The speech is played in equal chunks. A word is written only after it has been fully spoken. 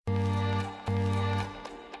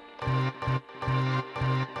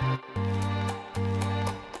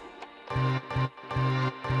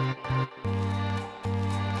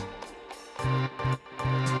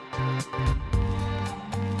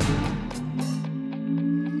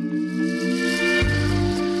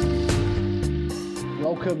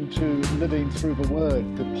Welcome to Living Through the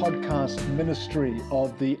Word, the podcast ministry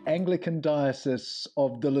of the Anglican Diocese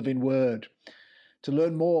of the Living Word. To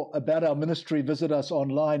learn more about our ministry, visit us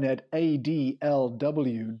online at adlw.org.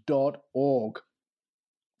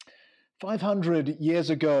 500 years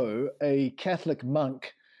ago, a Catholic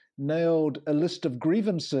monk nailed a list of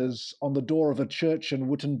grievances on the door of a church in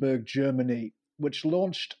Wittenberg, Germany, which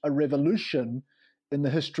launched a revolution in the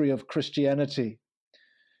history of Christianity.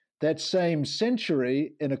 That same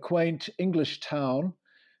century, in a quaint English town,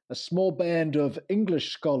 a small band of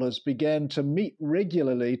English scholars began to meet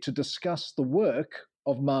regularly to discuss the work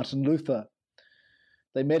of Martin Luther.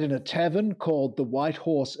 They met in a tavern called the White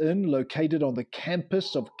Horse Inn, located on the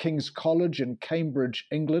campus of King's College in Cambridge,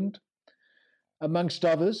 England. Amongst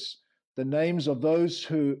others, the names of those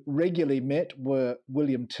who regularly met were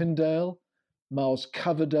William Tyndale, Miles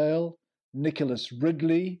Coverdale, Nicholas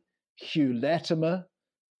Ridley, Hugh Latimer,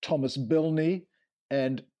 Thomas Bilney,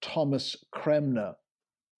 and Thomas Cranmer.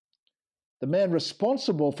 The man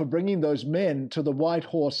responsible for bringing those men to the White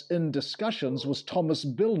Horse Inn discussions was Thomas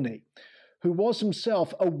Bilney, who was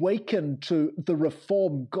himself awakened to the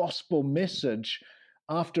Reformed gospel message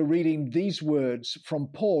after reading these words from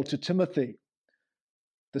Paul to Timothy.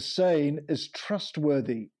 The saying is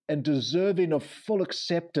trustworthy and deserving of full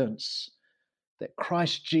acceptance that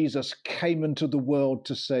Christ Jesus came into the world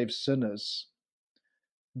to save sinners.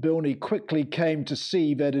 Bilney quickly came to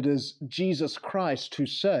see that it is Jesus Christ who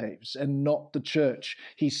saves and not the church.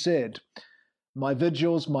 He said, "My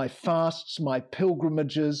vigils, my fasts, my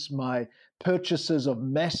pilgrimages, my purchases of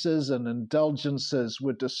masses and indulgences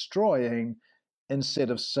were destroying instead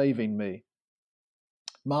of saving me."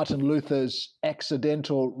 Martin Luther's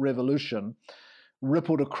accidental revolution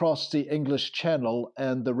rippled across the English Channel,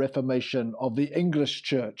 and the Reformation of the English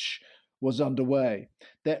Church was underway.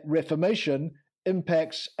 That Reformation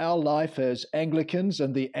impacts our life as Anglicans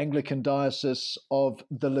and the Anglican Diocese of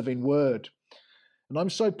the Living Word. And I'm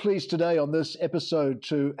so pleased today on this episode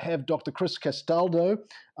to have Dr. Chris Castaldo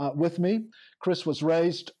with me. Chris was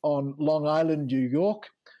raised on Long Island, New York.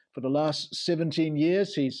 For the last 17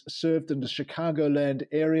 years, he's served in the Chicagoland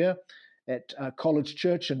area at College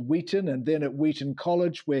Church in Wheaton, and then at Wheaton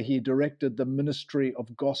College, where he directed the Ministry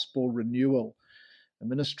of Gospel Renewal, a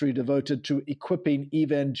ministry devoted to equipping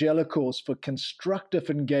evangelicals for constructive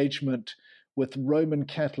engagement with Roman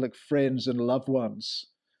Catholic friends and loved ones.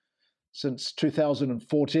 Since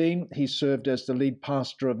 2014, he served as the lead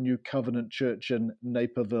pastor of New Covenant Church in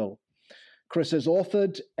Naperville. Chris has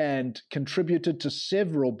authored and contributed to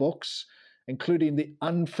several books, including The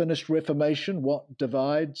Unfinished Reformation, What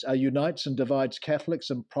Unites and Divides Catholics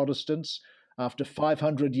and Protestants After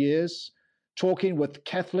 500 Years, Talking with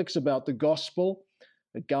Catholics About the Gospel,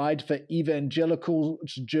 A Guide for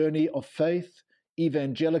Evangelicals' Journey of Faith,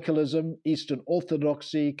 Evangelicalism, Eastern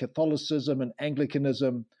Orthodoxy, Catholicism, and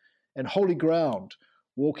Anglicanism, and Holy Ground,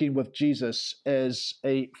 Walking with Jesus as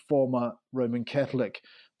a Former Roman Catholic.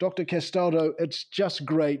 Dr. Castaldo, it's just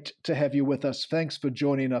great to have you with us. Thanks for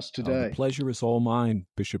joining us today. The pleasure is all mine,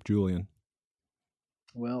 Bishop Julian.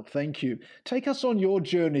 Well, thank you. Take us on your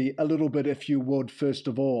journey a little bit, if you would, first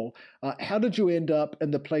of all. How did you end up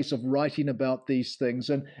in the place of writing about these things,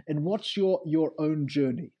 and what's your own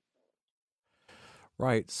journey?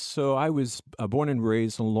 Right. So I was born and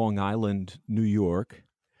raised on Long Island, New York.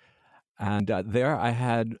 And there I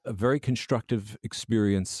had a very constructive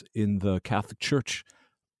experience in the Catholic Church.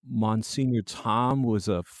 Monsignor Tom was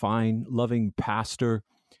a fine, loving pastor,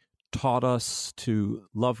 taught us to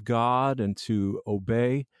love God and to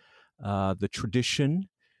obey the tradition.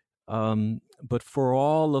 But for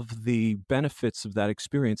all of the benefits of that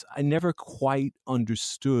experience, I never quite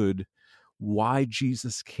understood why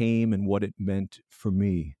Jesus came and what it meant for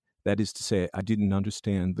me. That is to say, I didn't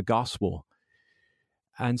understand the gospel.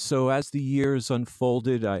 And so as the years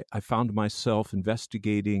unfolded, I found myself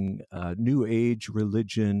investigating New Age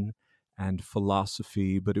religion and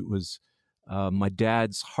philosophy, but it was my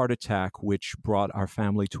dad's heart attack which brought our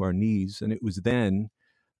family to our knees. And it was then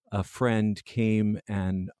a friend came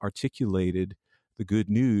and articulated the good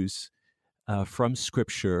news from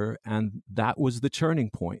Scripture, and that was the turning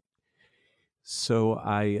point. So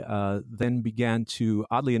I then began to,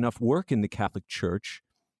 oddly enough, work in the Catholic Church.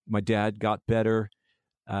 My dad got better.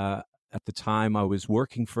 At the time I was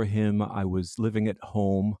working for him, I was living at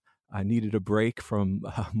home. I needed a break from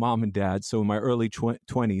mom and dad. So in my early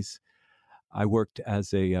 20s, I worked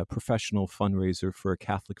as a professional fundraiser for a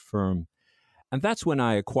Catholic firm. And that's when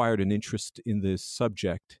I acquired an interest in this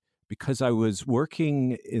subject, because I was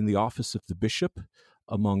working in the office of the bishop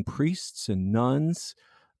among priests and nuns,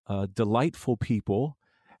 delightful people.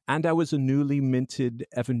 And I was a newly minted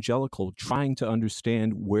evangelical trying to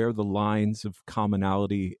understand where the lines of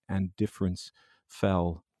commonality and difference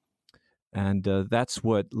fell. And that's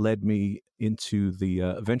what led me into the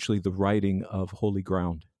eventually the writing of Holy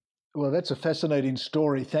Ground. Well, that's a fascinating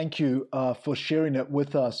story. Thank you for sharing it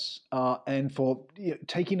with us and for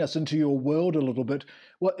taking us into your world a little bit.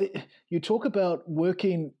 Well, you talk about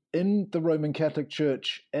working in the Roman Catholic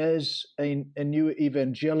Church as a new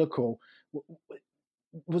evangelical.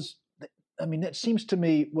 Was I mean, that seems to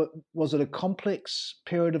me, was it a complex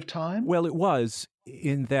period of time? Well, it was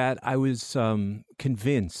in that I was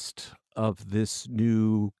convinced of this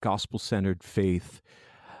new gospel-centered faith.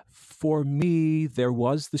 For me, there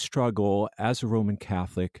was the struggle as a Roman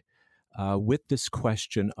Catholic with this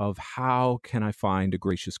question of how can I find a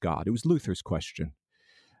gracious God? It was Luther's question.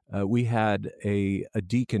 We had a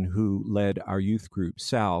deacon who led our youth group,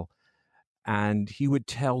 Sal, and he would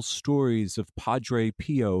tell stories of Padre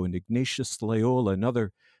Pio and Ignatius Loyola and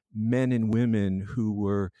other men and women who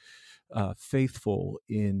were faithful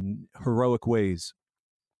in heroic ways.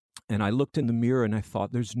 And I looked in the mirror and I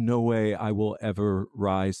thought, there's no way I will ever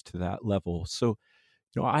rise to that level. So,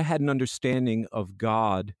 I had an understanding of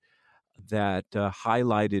God that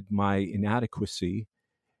highlighted my inadequacy.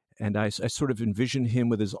 And I sort of envisioned him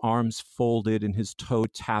with his arms folded and his toe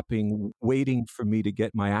tapping, waiting for me to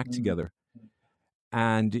get my act together.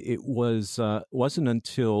 And it wasn't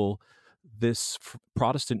until this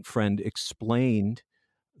Protestant friend explained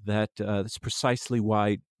that that's precisely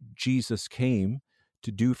why Jesus came,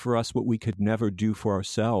 to do for us what we could never do for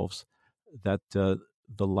ourselves, that the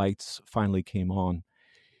lights finally came on.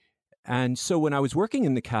 And so when I was working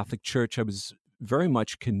in the Catholic Church, I was very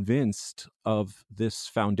much convinced of this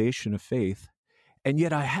foundation of faith. And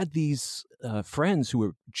yet I had these friends who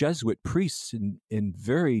were Jesuit priests and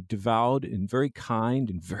very devout and very kind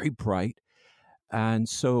and very bright. And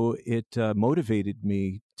so it motivated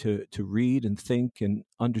me to read and think and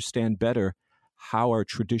understand better how our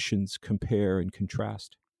traditions compare and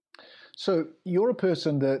contrast. So you're a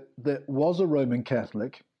person that was a Roman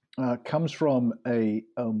Catholic, comes from a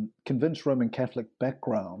convinced Roman Catholic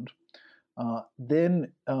background.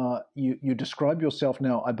 Then you describe yourself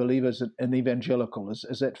now, I believe, as an evangelical.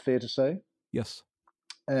 Is that fair to say? Yes.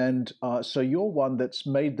 And so you're one that's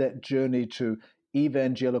made that journey to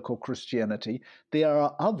evangelical Christianity. There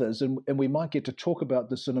are others, and we might get to talk about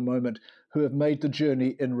this in a moment, who have made the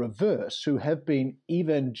journey in reverse, who have been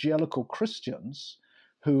evangelical Christians,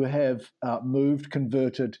 who have moved,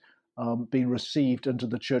 converted, been received into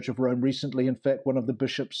the Church of Rome. Recently, in fact, one of the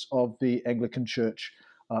bishops of the Anglican Church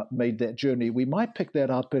made that journey. We might pick that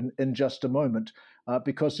up in just a moment,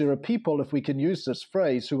 because there are people, if we can use this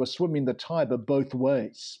phrase, who are swimming the Tiber both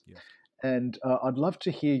ways. Yeah. And I'd love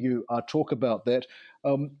to hear you talk about that.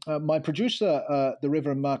 My producer, the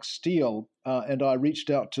Reverend Mark Steele, and I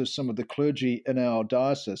reached out to some of the clergy in our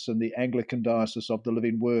diocese, in the Anglican Diocese of the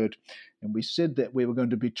Living Word, and we said that we were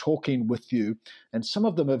going to be talking with you. And some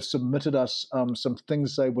of them have submitted us some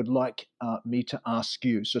things they would like me to ask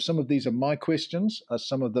you. So some of these are my questions.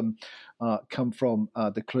 Some of them come from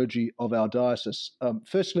the clergy of our diocese.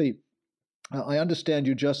 Firstly, I understand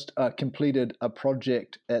you just completed a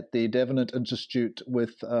project at the Davenant Institute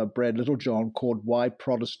with Brad Littlejohn called "Why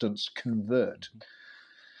Protestants Convert."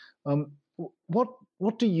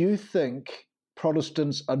 What do you think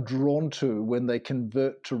Protestants are drawn to when they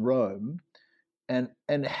convert to Rome,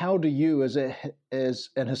 and how do you, as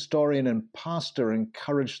an historian and pastor,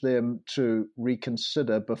 encourage them to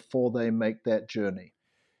reconsider before they make that journey?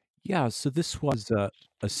 Yeah, so this was a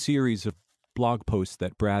series of blog posts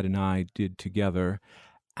that Brad and I did together,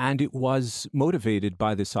 and it was motivated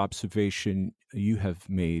by this observation you have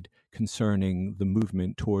made concerning the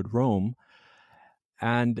movement toward Rome.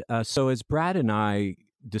 And so as Brad and I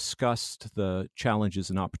discussed the challenges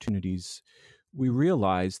and opportunities, we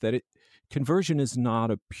realized that conversion is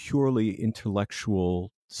not a purely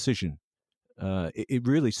intellectual decision. It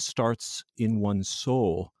really starts in one's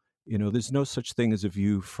soul. There's no such thing as a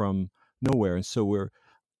view from nowhere. And so we're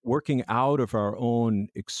working out of our own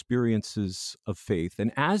experiences of faith.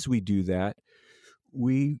 And as we do that,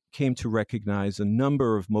 we came to recognize a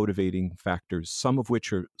number of motivating factors, some of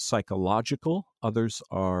which are psychological, others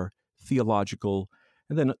are theological,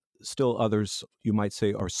 and then still others, you might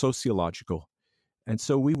say, are sociological. And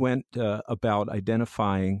so we went about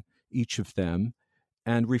identifying each of them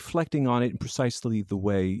and reflecting on it in precisely the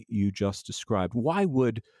way you just described. Why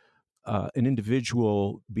would an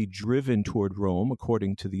individual be driven toward Rome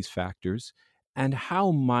according to these factors? And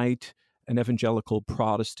how might an evangelical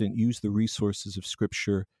Protestant use the resources of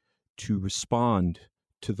Scripture to respond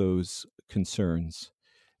to those concerns?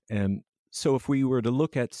 And So if we were to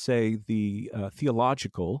look at, say, the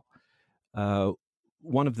theological,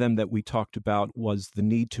 one of them that we talked about was the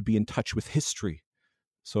need to be in touch with history.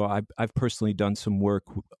 So I've personally done some work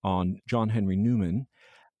on John Henry Newman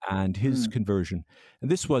and his Mm. conversion. And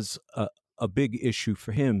this was a big issue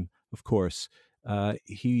for him, of course.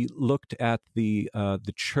 He looked at the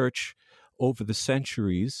church over the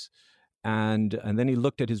centuries, and then he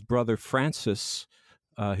looked at his brother Francis,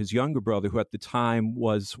 his younger brother, who at the time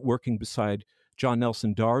was working beside John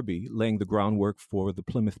Nelson Darby, laying the groundwork for the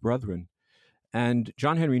Plymouth Brethren. And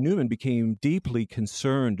John Henry Newman became deeply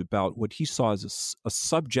concerned about what he saw as a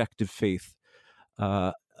subjective faith,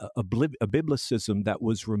 a biblicism that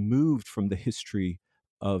was removed from the history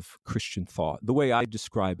of Christian thought. The way I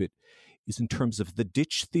describe it is in terms of the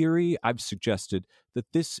ditch theory. I've suggested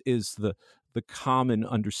that this is the common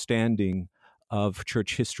understanding of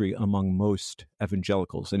church history among most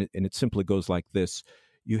evangelicals. And it simply goes like this.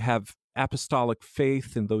 You have apostolic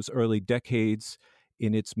faith in those early decades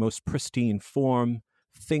in its most pristine form.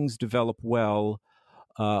 Things develop well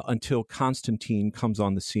until Constantine comes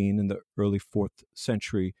on the scene in the early 4th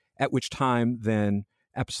century, at which time then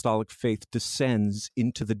apostolic faith descends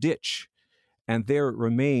into the ditch. And there it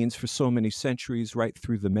remains for so many centuries, right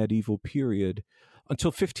through the medieval period, until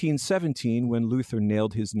 1517, when Luther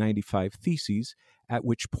nailed his 95 Theses, at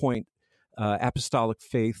which point apostolic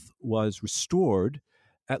faith was restored,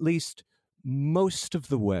 at least most of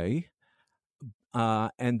the way.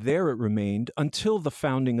 And there it remained until the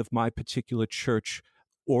founding of my particular church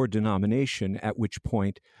or denomination, at which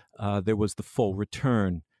point there was the full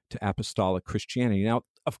return to apostolic Christianity. Now,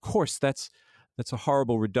 of course, that's a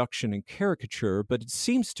horrible reduction and caricature, but it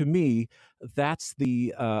seems to me that's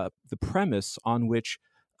the premise on which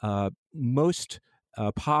most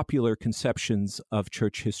popular conceptions of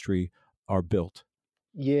church history are built.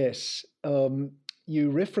 Yes.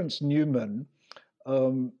 You referenced Newman.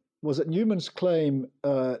 Was it Newman's claim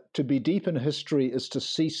to be deep in history is to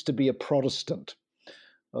cease to be a Protestant?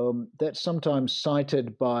 That's sometimes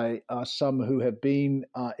cited by some who have been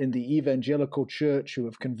in the evangelical church who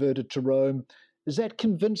have converted to Rome. Is that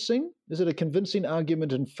convincing? Is it a convincing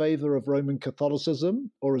argument in favor of Roman Catholicism,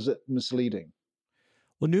 or is it misleading?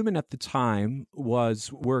 Well, Newman at the time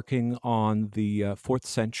was working on the 4th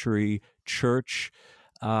century church.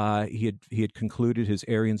 He had concluded his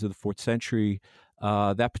Arians of the 4th century.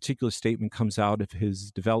 That particular statement comes out of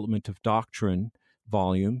his Development of Doctrine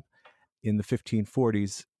volume in the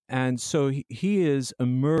 1540s. And so he is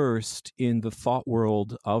immersed in the thought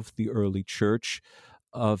world of the early church,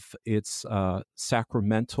 of its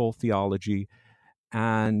sacramental theology.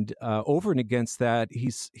 And over and against that,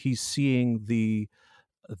 he's seeing the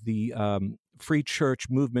free church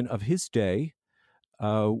movement of his day,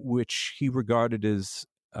 which he regarded as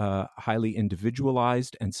highly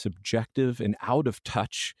individualized and subjective and out of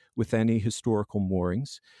touch with any historical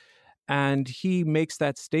moorings. And he makes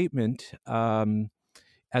that statement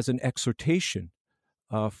as an exhortation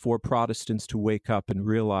for Protestants to wake up and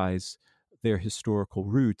realize their historical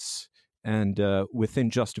roots. And within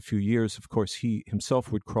just a few years, of course, he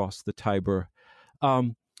himself would cross the Tiber. A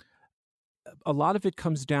lot of it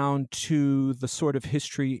comes down to the sort of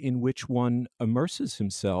history in which one immerses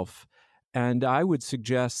himself. And I would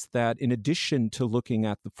suggest that in addition to looking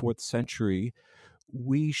at the 4th century,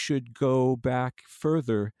 we should go back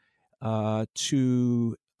further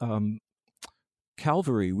to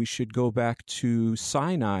Calvary. We should go back to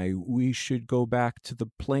Sinai. We should go back to the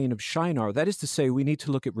plain of Shinar. That is to say, we need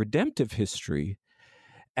to look at redemptive history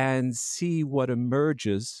and see what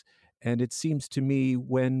emerges. And it seems to me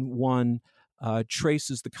when one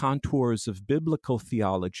traces the contours of biblical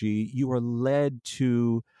theology, you are led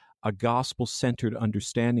to a gospel-centered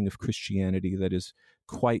understanding of Christianity that is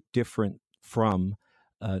quite different from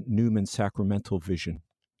Newman's sacramental vision.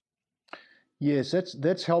 Yes,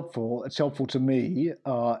 that's helpful. It's helpful to me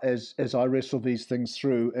as I wrestle these things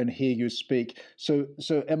through and hear you speak. So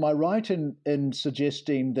am I right in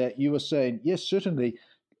suggesting that you are saying yes, certainly,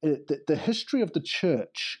 the history of the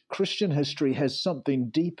church, Christian history, has something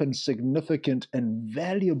deep and significant and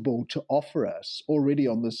valuable to offer us already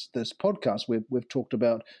on this podcast. We've talked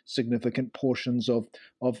about significant portions of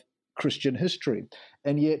Christian history,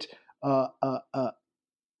 and yet an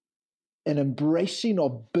embracing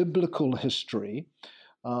of biblical history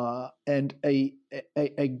and a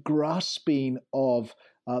grasping of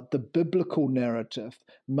the biblical narrative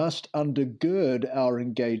must undergird our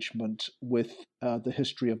engagement with the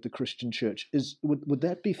history of the Christian church. Would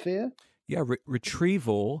that be fair? Yeah,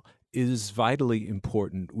 retrieval is vitally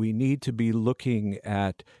important. We need to be looking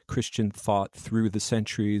at Christian thought through the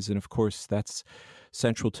centuries, and of course, that's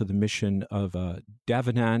central to the mission of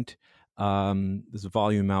Davenant. There's a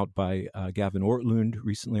volume out by Gavin Ortlund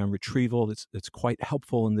recently on retrieval that's quite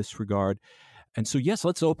helpful in this regard. And so, yes,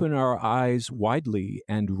 let's open our eyes widely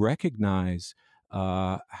and recognize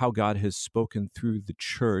how God has spoken through the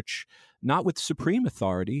church, not with supreme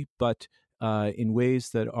authority, but in ways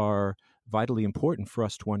that are vitally important for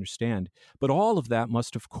us to understand. But all of that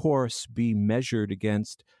must, of course, be measured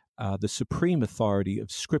against the supreme authority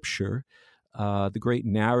of Scripture, the great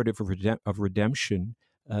narrative of redemption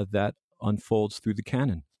that unfolds through the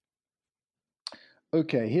canon.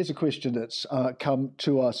 Okay, here's a question that's come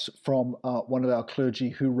to us from one of our clergy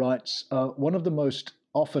who writes, one of the most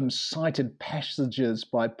often cited passages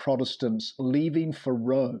by Protestants leaving for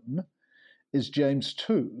Rome is James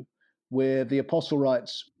 2, where the apostle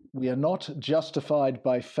writes, "We are not justified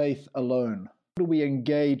by faith alone." How do we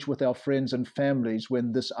engage with our friends and families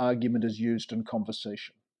when this argument is used in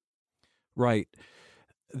conversation? Right.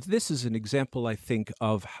 This is an example, I think,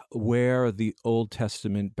 of where the Old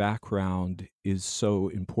Testament background is so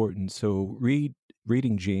important. So,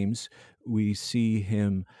 reading James, we see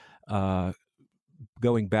him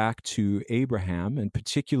going back to Abraham, and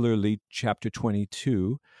particularly chapter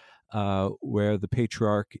 22, where the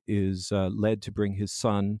patriarch is led to bring his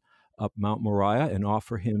son up Mount Moriah and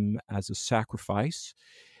offer him as a sacrifice.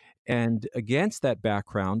 And against that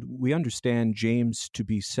background, we understand James to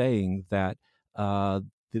be saying that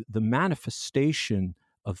the manifestation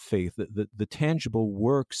of faith, the tangible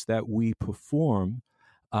works that we perform,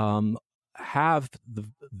 have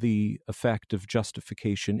the effect of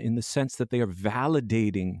justification in the sense that they are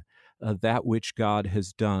validating that which God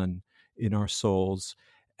has done in our souls.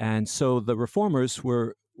 And so the reformers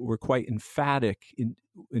were quite emphatic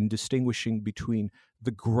in distinguishing between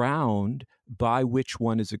the ground by which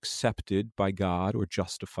one is accepted by God or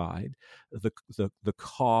justified, the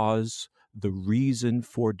cause, the reason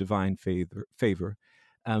for divine favor,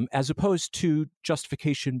 as opposed to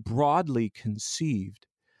justification broadly conceived.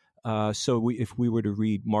 So if we were to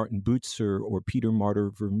read Martin Bucer or Peter Martyr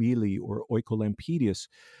Vermigli or Oecolampadius,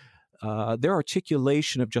 their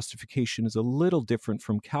articulation of justification is a little different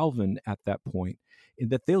from Calvin at that point, in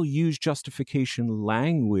that they'll use justification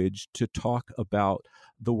language to talk about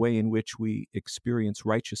the way in which we experience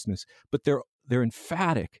righteousness, but they're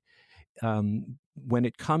emphatic when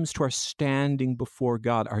it comes to our standing before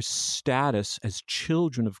God, our status as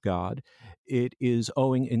children of God. It is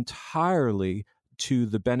owing entirely to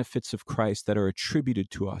the benefits of Christ that are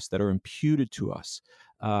attributed to us, that are imputed to us,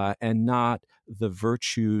 and not the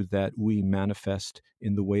virtue that we manifest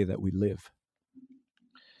in the way that we live.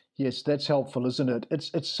 Yes, that's helpful, isn't it?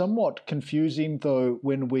 It's somewhat confusing, though,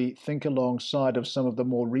 when we think alongside of some of the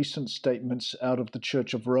more recent statements out of the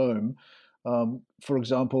Church of Rome. For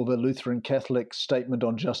example, the Lutheran Catholic statement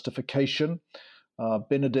on justification,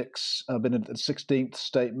 Benedict XVI's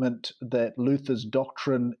statement that Luther's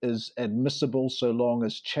doctrine is admissible so long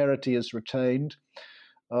as charity is retained.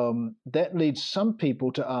 That leads some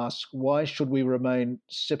people to ask, why should we remain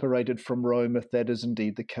separated from Rome if that is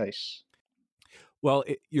indeed the case? Well,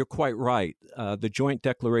 you're quite right. The Joint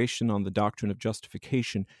Declaration on the Doctrine of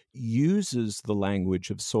Justification uses the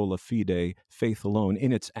language of sola fide, faith alone,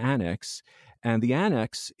 in its annex, and the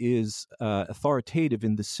annex is authoritative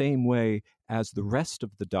in the same way as the rest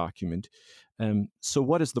of the document. So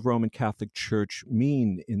what does the Roman Catholic Church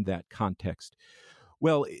mean in that context?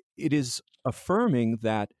 Well, it is affirming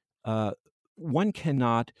that one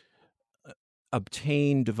cannot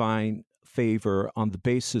obtain divine favor on the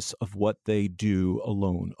basis of what they do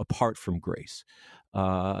alone, apart from grace.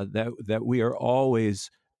 That we are always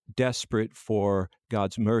desperate for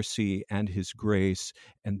God's mercy and His grace,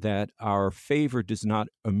 and that our favor does not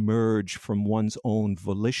emerge from one's own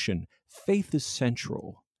volition. Faith is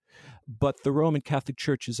central. But the Roman Catholic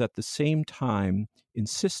Church is at the same time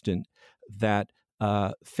insistent that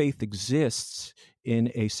faith exists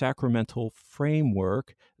in a sacramental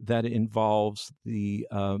framework that involves the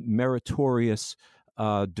meritorious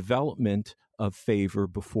development of favor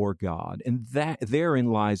before God. And that therein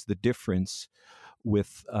lies the difference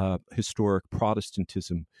with historic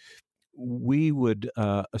Protestantism. We would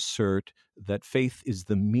assert that faith is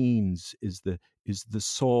the means, is the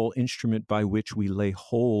sole instrument by which we lay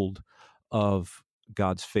hold of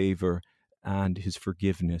God's favor and His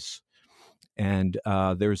forgiveness. And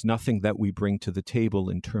there's nothing that we bring to the table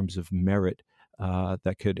in terms of merit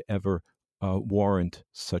that could ever warrant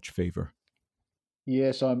such favor.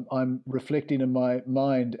 Yes, I'm reflecting in my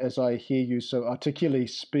mind as I hear you so articulately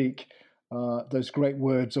speak those great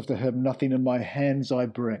words of the hymn, "Nothing in my hands I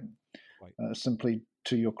bring, Right. simply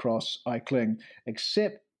to your cross I cling."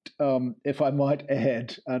 Except, if I might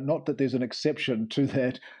add, not that there's an exception to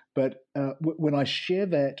that, But when I share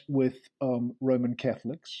that with Roman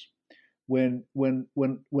Catholics, when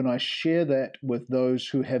I share that with those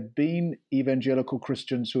who have been evangelical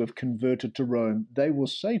Christians who have converted to Rome, they will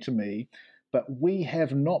say to me, "But we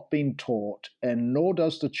have not been taught, and nor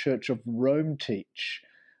does the Church of Rome teach,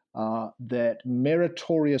 that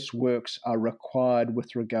meritorious works are required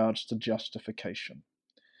with regards to justification."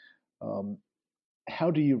 Um,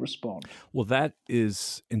 how do you respond? Well, that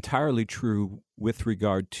is entirely true with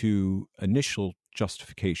regard to initial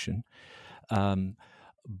justification. Um,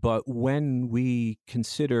 but when we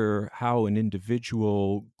consider how an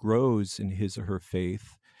individual grows in his or her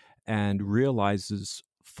faith and realizes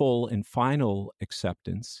full and final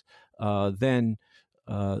acceptance, then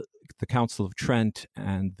uh, the Council of Trent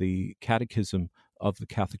and the Catechism of the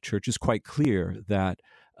Catholic Church is quite clear that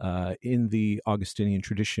in the Augustinian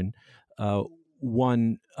tradition,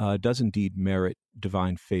 one does indeed merit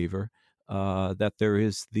divine favor, that there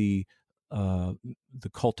is the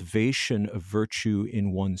cultivation of virtue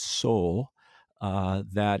in one's soul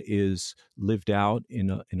that is lived out in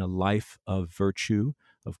a life of virtue,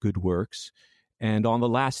 of good works. And on the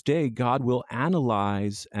last day, God will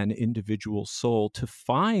analyze an individual soul to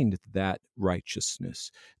find that righteousness,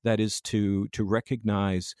 that is, to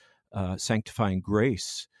recognize sanctifying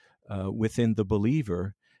grace within the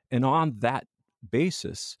believer. And on that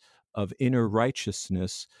basis of inner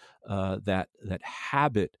righteousness, that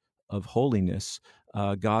habit of holiness,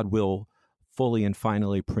 God will fully and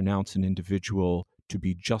finally pronounce an individual to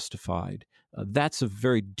be justified. That's a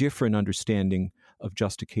very different understanding of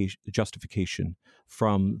justification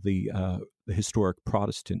from the historic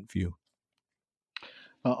Protestant view.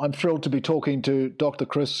 I'm thrilled to be talking to Dr.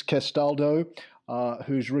 Chris Castaldo,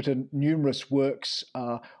 who's written numerous works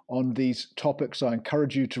on these topics. I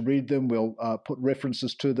encourage you to read them. We'll put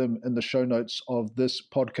references to them in the show notes of this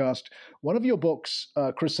podcast. One of your books,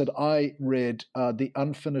 Chris, that I read, The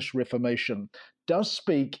Unfinished Reformation, does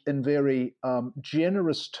speak in very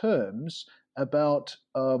generous terms about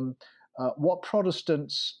what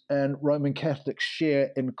Protestants and Roman Catholics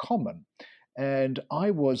share in common. And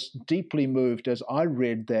I was deeply moved as I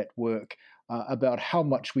read that work about how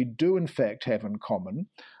much we do, in fact, have in common,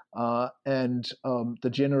 and the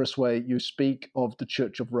generous way you speak of the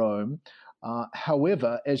Church of Rome.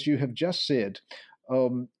 However, as you have just said,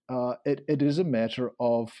 it is a matter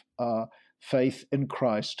of faith in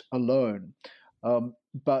Christ alone.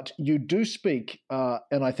 But you do speak,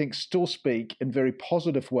 and I think still speak in very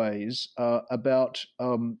positive ways about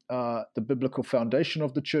the biblical foundation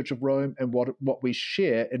of the Church of Rome and what we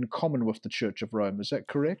share in common with the Church of Rome. Is that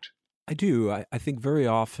correct? I do. I think very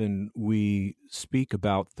often we speak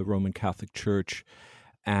about the Roman Catholic Church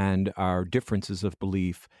and our differences of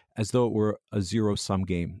belief as though it were a zero-sum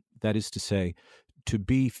game. That is to say, to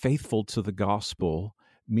be faithful to the gospel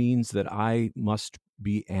means that I must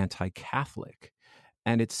be anti-Catholic.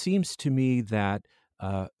 And it seems to me that,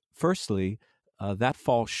 firstly, that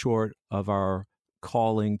falls short of our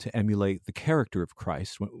calling to emulate the character of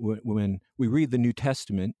Christ. When we read the New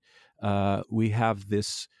Testament, we have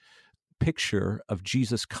this picture of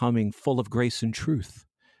Jesus coming full of grace and truth.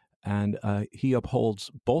 And he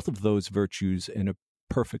upholds both of those virtues in a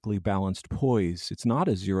perfectly balanced poise. It's not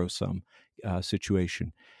a zero-sum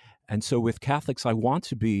situation. And so with Catholics, I want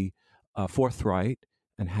to be forthright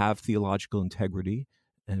and have theological integrity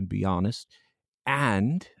and be honest.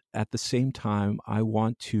 And at the same time, I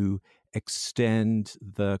want to extend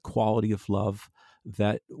the quality of love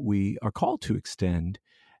that we are called to extend.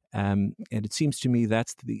 And it seems to me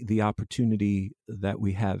that's the opportunity that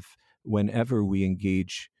we have whenever we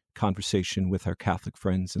engage conversation with our Catholic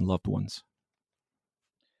friends and loved ones.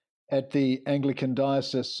 At the Anglican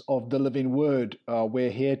Diocese of the Living Word, we're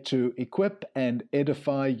here to equip and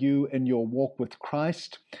edify you in your walk with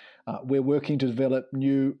Christ. We're working to develop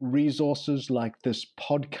new resources like this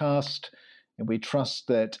podcast, and we trust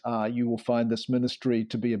that you will find this ministry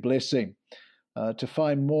to be a blessing. To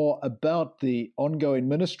find more about the ongoing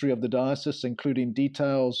ministry of the diocese, including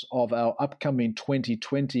details of our upcoming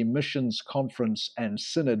 2020 missions conference and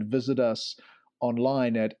synod, visit us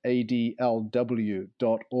online at adlw.org.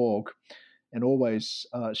 And always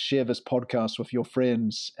share this podcast with your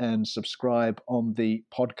friends and subscribe on the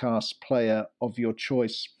podcast player of your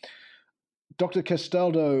choice. Dr.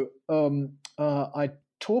 Castaldo, I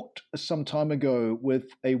talked some time ago with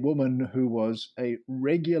a woman who was a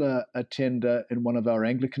regular attender in one of our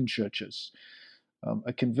Anglican churches,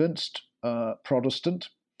 a convinced Protestant,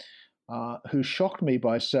 who shocked me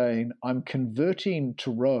by saying, "I'm converting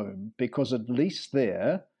to Rome because at least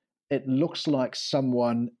there it looks like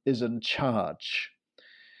someone is in charge."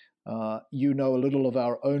 You know a little of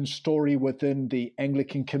our own story within the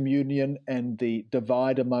Anglican Communion and the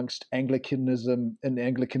divide amongst Anglicanism and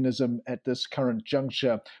Anglicanism at this current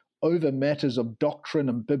juncture over matters of doctrine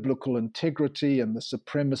and biblical integrity and the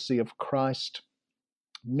supremacy of Christ.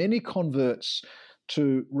 Many converts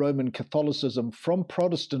to Roman Catholicism from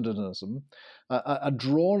Protestantism are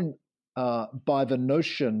drawn by the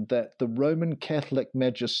notion that the Roman Catholic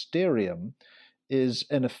magisterium is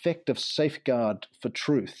an effective safeguard for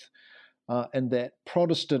truth, and that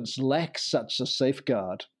Protestants lack such a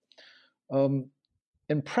safeguard.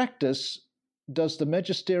 In practice, does the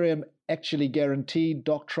magisterium actually guarantee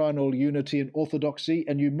doctrinal unity and orthodoxy?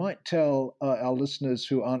 And you might tell our listeners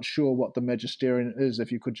who aren't sure what the magisterium is,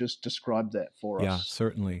 if you could just describe that for us. Yeah,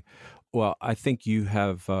 certainly. Well, I think you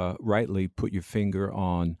have rightly put your finger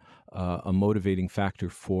on a motivating factor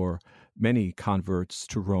for many converts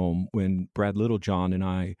to Rome. When Brad Littlejohn and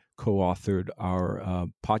I co-authored our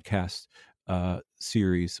podcast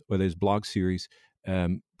series, or his blog series,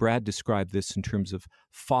 Brad described this in terms of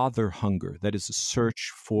father hunger. That is a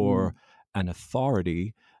search for an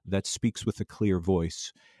authority that speaks with a clear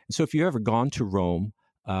voice. And so if you've ever gone to Rome,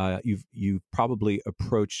 you've probably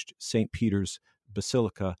approached St. Peter's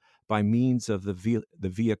Basilica by means of the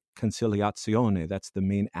Via Conciliazione. That's the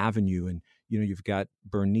main avenue. And, you've got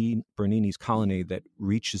Bernini's colonnade that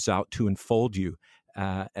reaches out to enfold you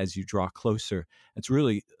as you draw closer. It's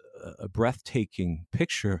really a breathtaking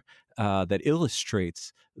picture that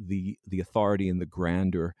illustrates the authority and the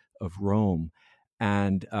grandeur of Rome.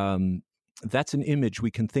 And that's an image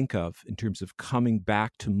we can think of in terms of coming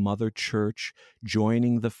back to Mother Church,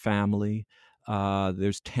 joining the family.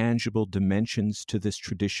 There's tangible dimensions to this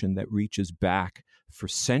tradition that reaches back for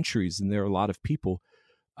centuries, and there are a lot of people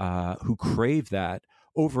who crave that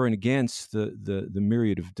over and against the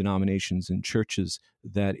myriad of denominations and churches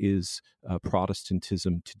that is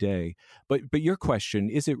Protestantism today. But your question,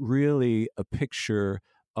 is it really a picture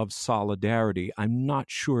of solidarity? I'm not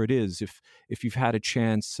sure it is. If you've had a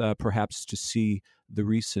chance perhaps to see the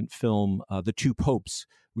recent film, The Two Popes,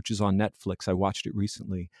 which is on Netflix, I watched it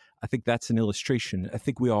recently. I think that's an illustration. I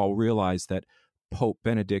think we all realize that Pope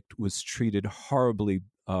Benedict was treated horribly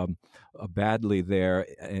badly there,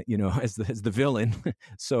 as the villain.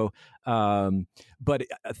 So, but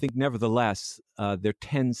I think nevertheless, there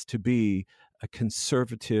tends to be a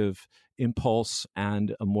conservative impulse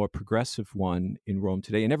and a more progressive one in Rome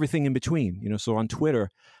today, and everything in between. So on Twitter,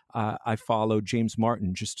 I follow James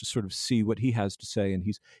Martin just to sort of see what he has to say, and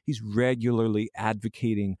he's regularly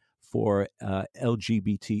advocating for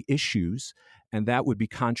LGBT issues, and that would be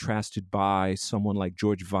contrasted by someone like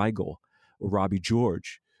George Weigel or Robbie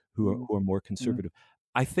George, who are more conservative.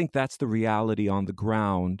 I think that's the reality on the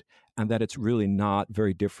ground, and that it's really not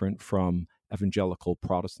very different from evangelical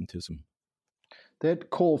Protestantism. That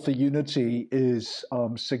call for unity is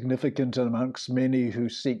significant amongst many who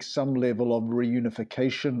seek some level of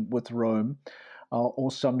reunification with Rome,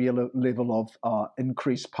 or some level of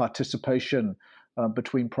increased participation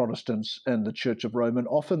between Protestants and the Church of Rome. And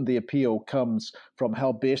often the appeal comes from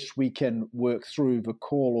how best we can work through the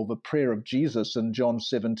call or the prayer of Jesus in John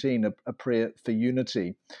 17, a prayer for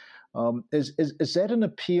unity. Is that an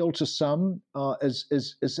appeal to some? Is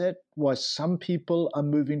that why some people are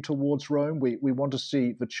moving towards Rome? We want to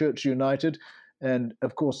see the Church united. And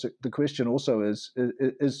of course, the question also is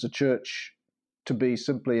the Church to be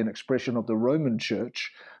simply an expression of the Roman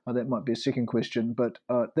Church? That might be a second question. But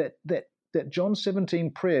that John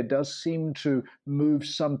 17 prayer does seem to move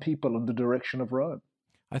some people in the direction of Rome.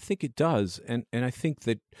 I think it does. And I think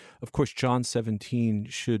that, of course, John 17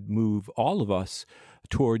 should move all of us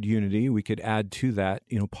toward unity. We could add to that,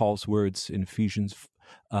 Paul's words in Ephesians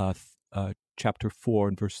chapter 4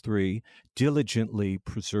 and verse 3, diligently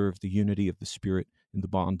preserve the unity of the Spirit in the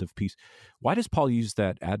bond of peace. Why does Paul use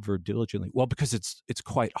that adverb diligently? Well, because it's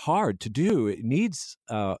quite hard to do. It needs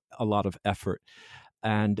a lot of effort.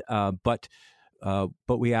 And but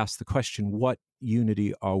we ask the question, what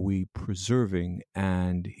unity are we preserving?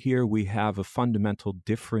 And here we have a fundamental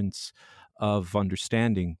difference of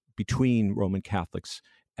understanding between Roman Catholics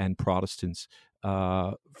and Protestants.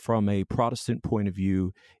 From a Protestant point of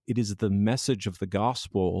view, it is the message of the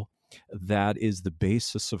gospel that is the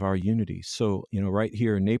basis of our unity. So, right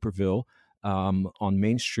here in Naperville, on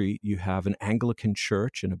Main Street, you have an Anglican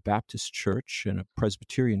church and a Baptist church and a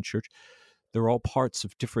Presbyterian church. They're all parts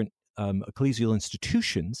of different ecclesial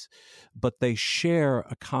institutions, but they share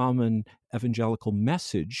a common evangelical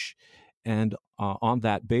message. And on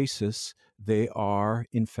that basis, they are,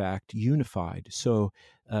 in fact, unified. So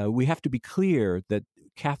we have to be clear that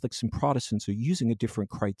Catholics and Protestants are using a different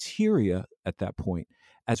criteria at that point.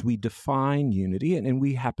 as we define unity, and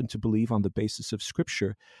we happen to believe on the basis of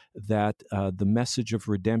Scripture that the message of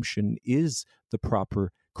redemption is the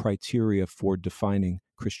proper criteria for defining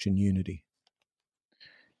Christian unity.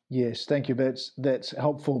 Yes, thank you. That's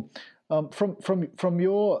helpful. From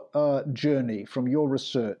your journey, from your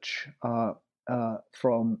research,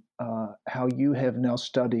 from how you have now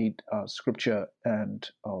studied Scripture and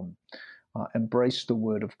embraced the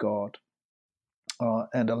Word of God,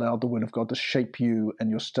 and allowed the Word of God to shape you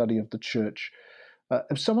and your study of the church.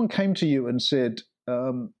 If someone came to you and said,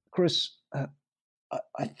 Chris,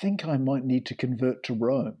 I think I might need to convert to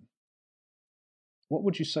Rome, what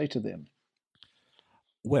would you say to them?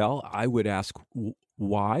 Well, I would ask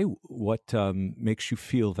why, what makes you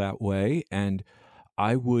feel that way, and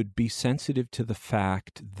I would be sensitive to the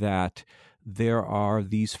fact that there are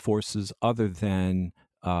these forces other than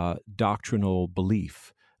doctrinal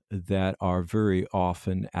belief that are very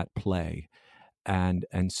often at play. And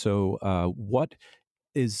so what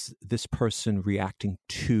is this person reacting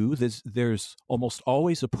to? There's almost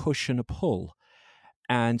always a push and a pull.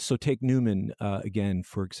 And so take Newman again,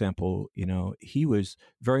 for example. He was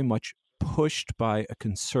very much pushed by a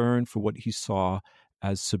concern for what he saw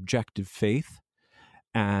as subjective faith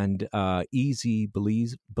and easy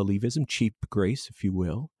believism, cheap grace, if you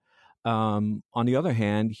will. On the other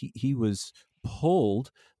hand, he was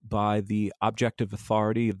pulled by the objective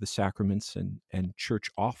authority of the sacraments and church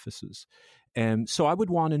offices. And so I would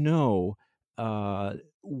want to know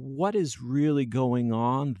what is really going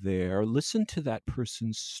on there. Listen to that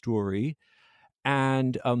person's story.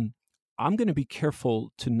 And I'm going to be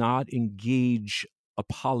careful to not engage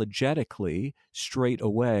apologetically straight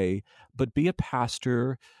away, but be a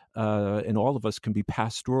pastor, and all of us can be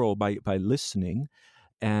pastoral by listening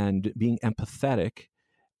and being empathetic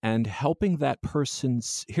and helping that person,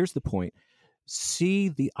 here's the point, see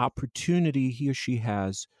the opportunity he or she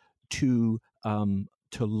has to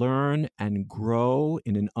learn and grow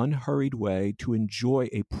in an unhurried way, to enjoy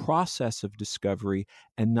a process of discovery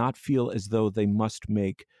and not feel as though they must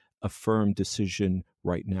make a firm decision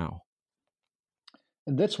right now.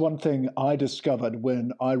 And that's one thing I discovered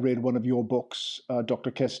when I read one of your books, Dr.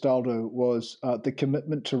 Castaldo, was the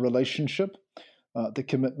commitment to relationship, the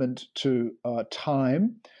commitment to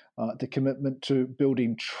time, the commitment to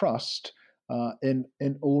building trust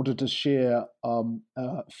in order to share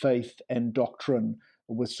faith and doctrine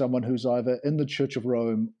with someone who's either in the Church of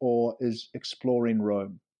Rome or is exploring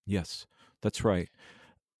Rome. Yes, that's right.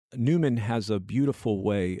 Newman has a beautiful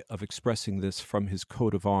way of expressing this from his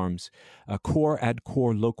coat of arms. Cor ad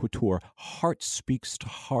cor loquitur, heart speaks to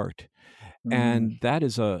heart. And that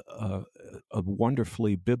is a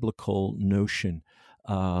wonderfully biblical notion.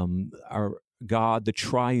 Our God, the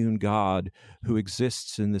triune God who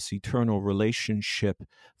exists in this eternal relationship,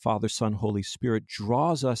 Father, Son, Holy Spirit,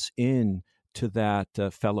 draws us in to that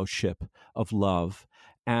fellowship of love.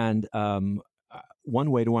 And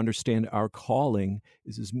one way to understand our calling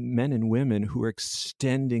is as men and women who are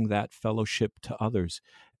extending that fellowship to others.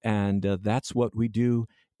 And that's what we do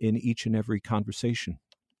in each and every conversation.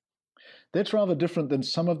 That's rather different than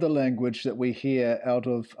some of the language that we hear out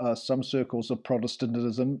of some circles of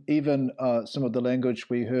Protestantism, even some of the language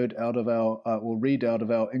we heard out of or read out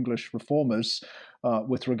of our English reformers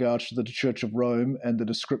with regards to the Church of Rome and the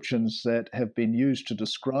descriptions that have been used to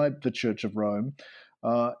describe the Church of Rome.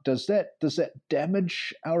 Does that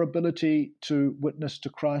damage our ability to witness to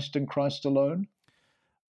Christ and Christ alone?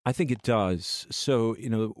 I think it does. So,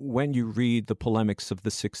 when you read the polemics of the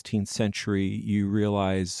 16th century, you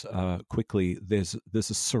realize quickly there's a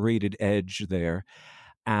serrated edge there.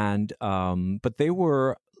 And but they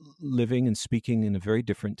were living and speaking in a very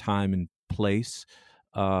different time and place.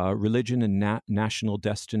 Religion and national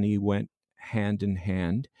destiny went hand in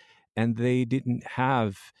hand, and they didn't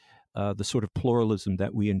have the sort of pluralism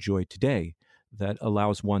that we enjoy today that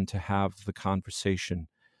allows one to have the conversation.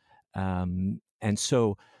 And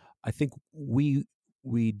so I think we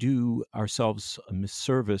do ourselves a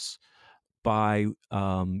misservice by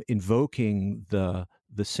invoking the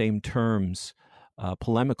same terms,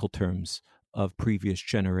 polemical terms of previous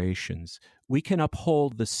generations. We can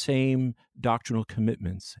uphold the same doctrinal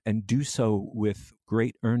commitments and do so with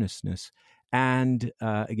great earnestness, and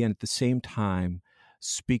again, at the same time,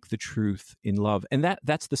 speak the truth in love. And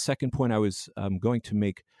that's the second point I was going to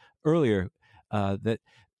make earlier, that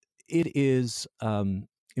it is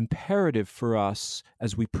imperative for us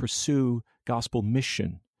as we pursue gospel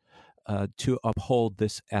mission to uphold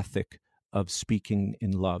this ethic of speaking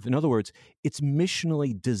in love. In other words, it's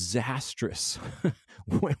missionally disastrous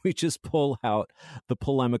when we just pull out the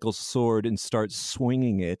polemical sword and start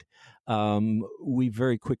swinging it. We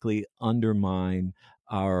very quickly undermine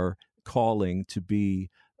our calling to be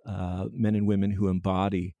men and women who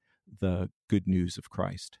embody the good news of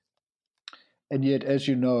Christ. And yet, as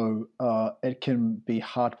you know, it can be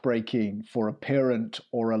heartbreaking for a parent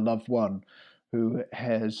or a loved one who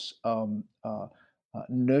has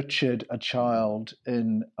nurtured a child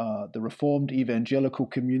in the Reformed evangelical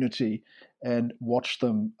community and watched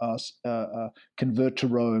them convert to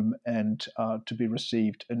Rome and to be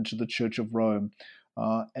received into the Church of Rome.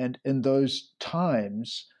 And in those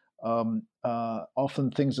times,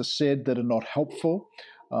 often things are said that are not helpful,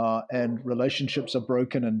 and relationships are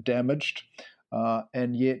broken and damaged.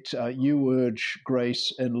 And yet you urge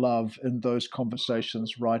grace and love in those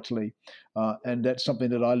conversations rightly. And that's something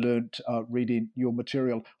that I learned reading your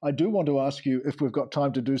material. I do want to ask you, if we've got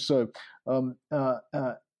time to do so,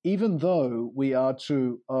 even though we are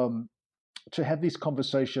to have these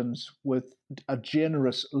conversations with a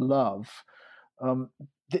generous love,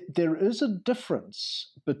 there is a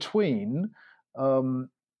difference between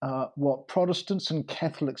what Protestants and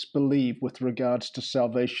Catholics believe with regards to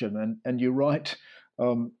salvation, and you write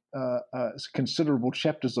considerable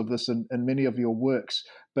chapters of this in many of your works.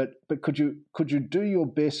 But could you do your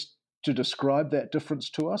best to describe that difference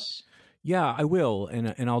to us? Yeah, I will,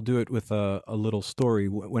 and I'll do it with a little story.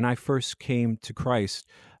 When I first came to Christ,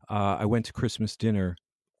 I went to Christmas dinner,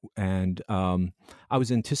 and I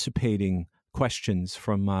was anticipating questions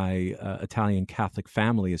from my Italian Catholic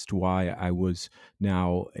family as to why I was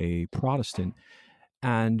now a Protestant,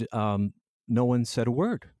 and no one said a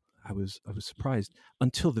word. I was surprised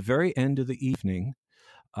until the very end of the evening.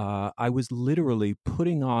 I was literally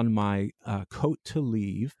putting on my coat to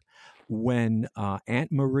leave when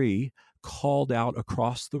Aunt Marie called out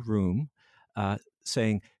across the room,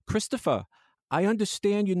 saying, "Christopher, I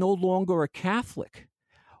understand you're no longer a Catholic.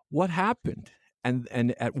 What happened?" And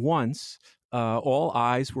at once, all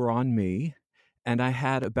eyes were on me, and I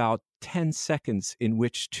had about 10 seconds in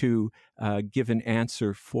which to give an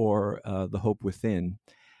answer for the hope within.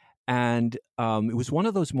 And it was one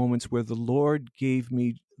of those moments where the Lord gave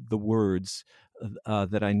me the words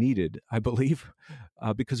that I needed, I believe,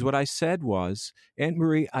 because what I said was, "Aunt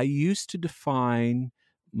Marie, I used to define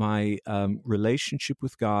my relationship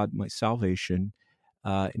with God, my salvation,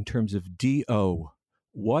 in terms of D-O,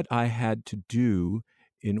 what I had to do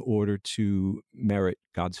in order to merit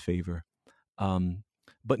God's favor.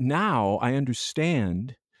 But now I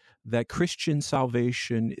understand that Christian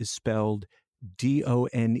salvation is spelled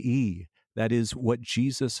D-O-N-E. That is what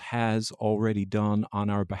Jesus has already done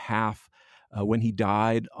on our behalf when he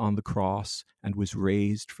died on the cross and was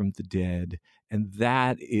raised from the dead. And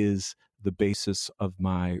that is the basis of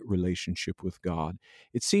my relationship with God.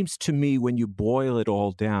 It seems to me when you boil it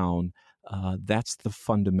all down, that's the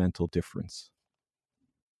fundamental difference.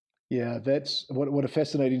 Yeah, that's what a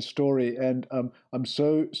fascinating story, and I'm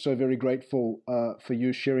so very grateful for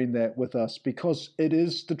you sharing that with us, because it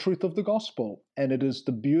is the truth of the gospel, and it is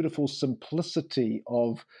the beautiful simplicity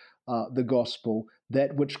of the gospel,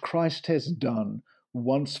 that which Christ has done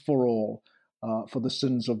once for all for the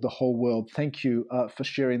sins of the whole world. Thank you for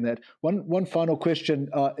sharing that. One final question,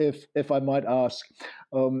 if I might ask.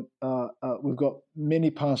 We've got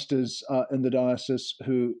many pastors in the diocese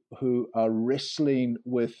who are wrestling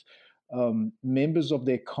with members of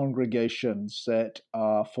their congregations that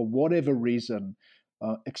are, for whatever reason,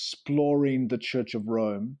 exploring the Church of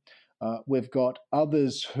Rome. We've got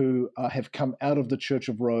others who have come out of the Church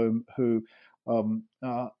of Rome who have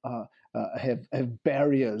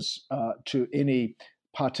barriers to any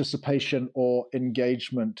participation or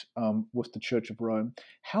engagement with the Church of Rome.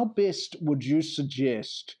 How best would you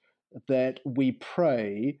suggest that we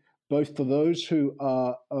pray both for those who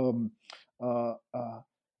are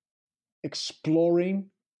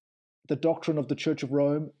exploring the doctrine of the Church of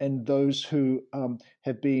Rome and those who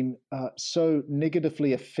have been so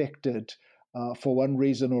negatively affected for one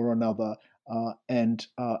reason or another and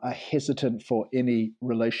are hesitant for any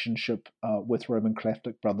relationship with Roman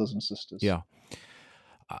Catholic brothers and sisters? Yeah.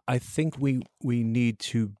 I think we need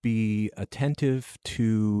to be attentive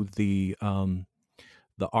to the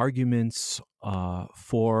arguments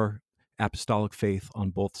for apostolic faith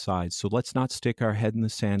on both sides. So let's not stick our head in the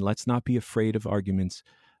sand. Let's not be afraid of arguments.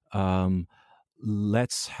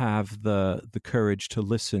 Let's have the courage to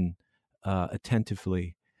listen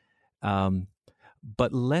attentively.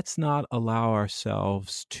 But let's not allow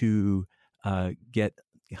ourselves to get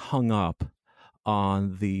hung up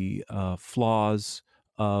on the flaws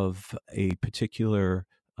of a particular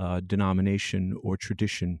denomination or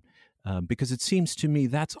tradition, because it seems to me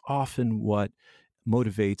that's often what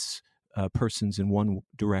motivates persons in one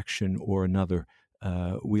direction or another.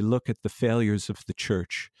 We look at the failures of the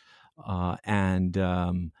church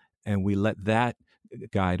and we let that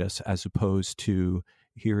guide us as opposed to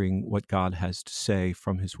hearing what God has to say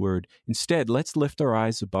from his word. Instead, let's lift our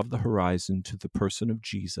eyes above the horizon to the person of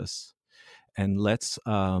Jesus, and let's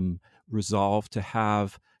resolve to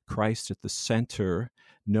have Christ at the center,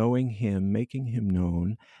 knowing him, making him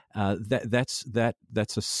known. That's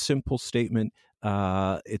a simple statement.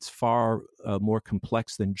 It's far more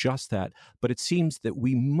complex than just that, but it seems that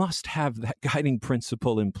we must have that guiding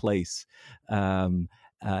principle in place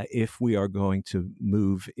if we are going to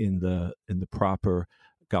move in the proper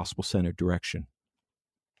gospel-centered direction.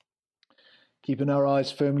 Keeping our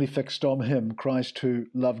eyes firmly fixed on him, Christ who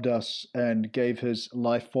loved us and gave his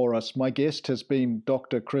life for us. My guest has been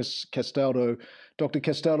Dr. Chris Castaldo. Dr.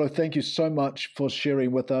 Castaldo, thank you so much for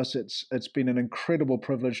sharing with us. It's been an incredible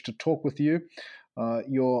privilege to talk with you.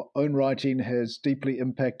 Your own writing has deeply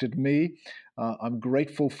impacted me. I'm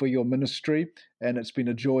grateful for your ministry, and it's been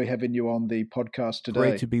a joy having you on the podcast today.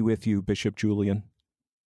 Great to be with you, Bishop Julian.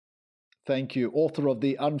 Thank you. Author of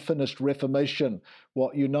The Unfinished Reformation,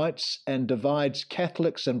 What Unites and Divides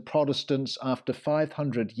Catholics and Protestants After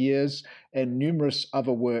 500 Years, and numerous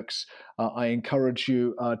other works. I encourage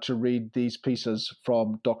you to read these pieces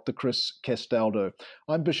from Dr. Chris Castaldo.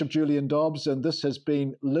 I'm Bishop Julian Dobbs, and this has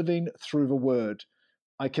been Living Through the Word.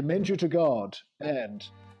 I commend you to God and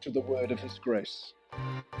to the word of his grace.